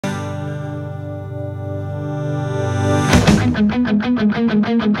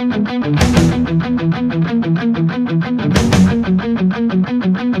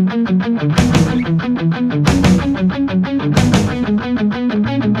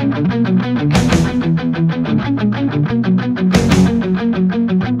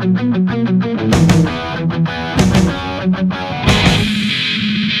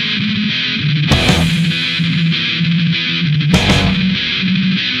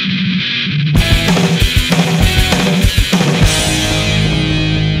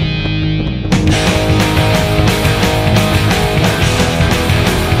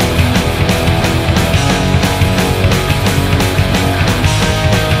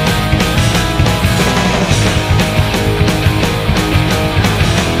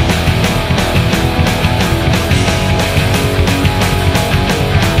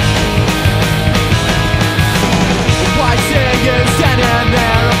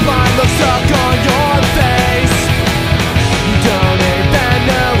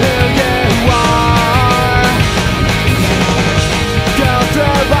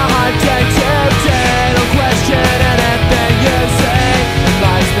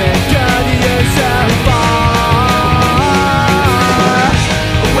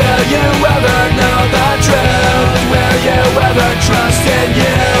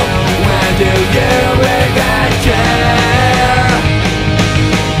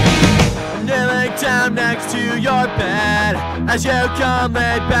As you come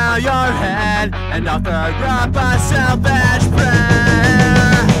lay bow your head and offer up a selfish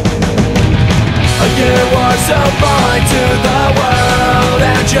prayer. You are so blind to the world,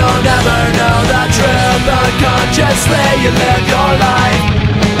 and you'll never know the truth. Unconsciously you live your life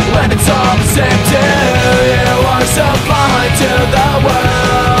when it's all the same to you. You are so blind to the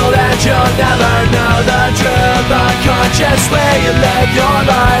world, and you'll never know the truth. Unconsciously you live your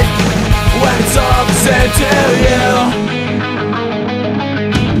life when it's all the same to you.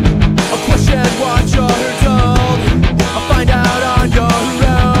 What you're told, I'll find out on your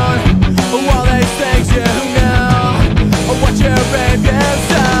own. All these things you know, what you read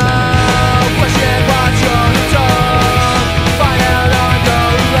yourself. Question what you're told, find out on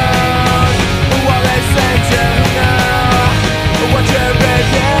your own. All these things you know, what you read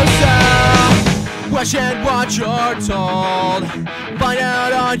yourself. Question what you're told, find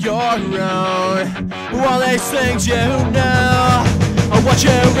out on your own. All these things you know, what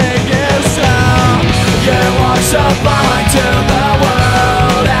you read yourself. You are so blind to the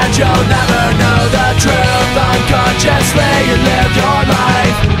world, and you'll never know the truth. Unconsciously you live your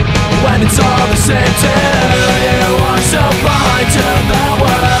life when it's all the same to you. You are so blind to the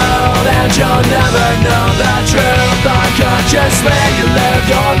world, and you'll never know the truth. Unconsciously you live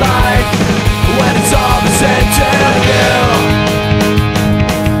your life when it's all the same to you.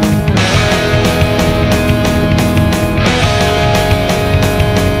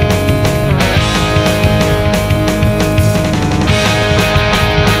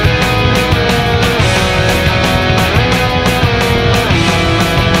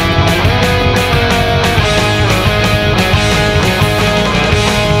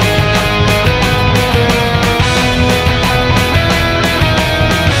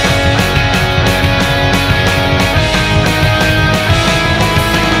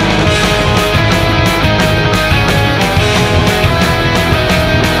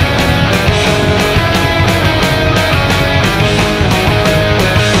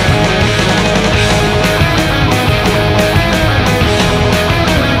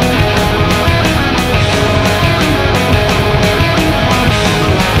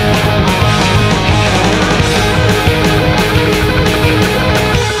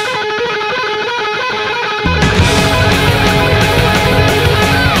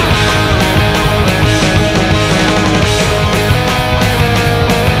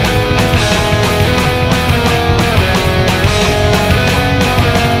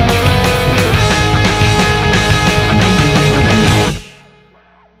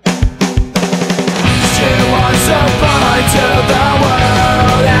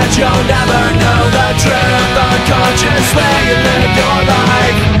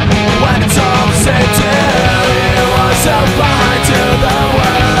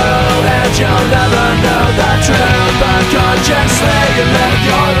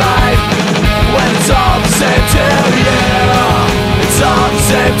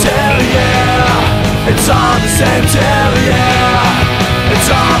 It's all the same to you.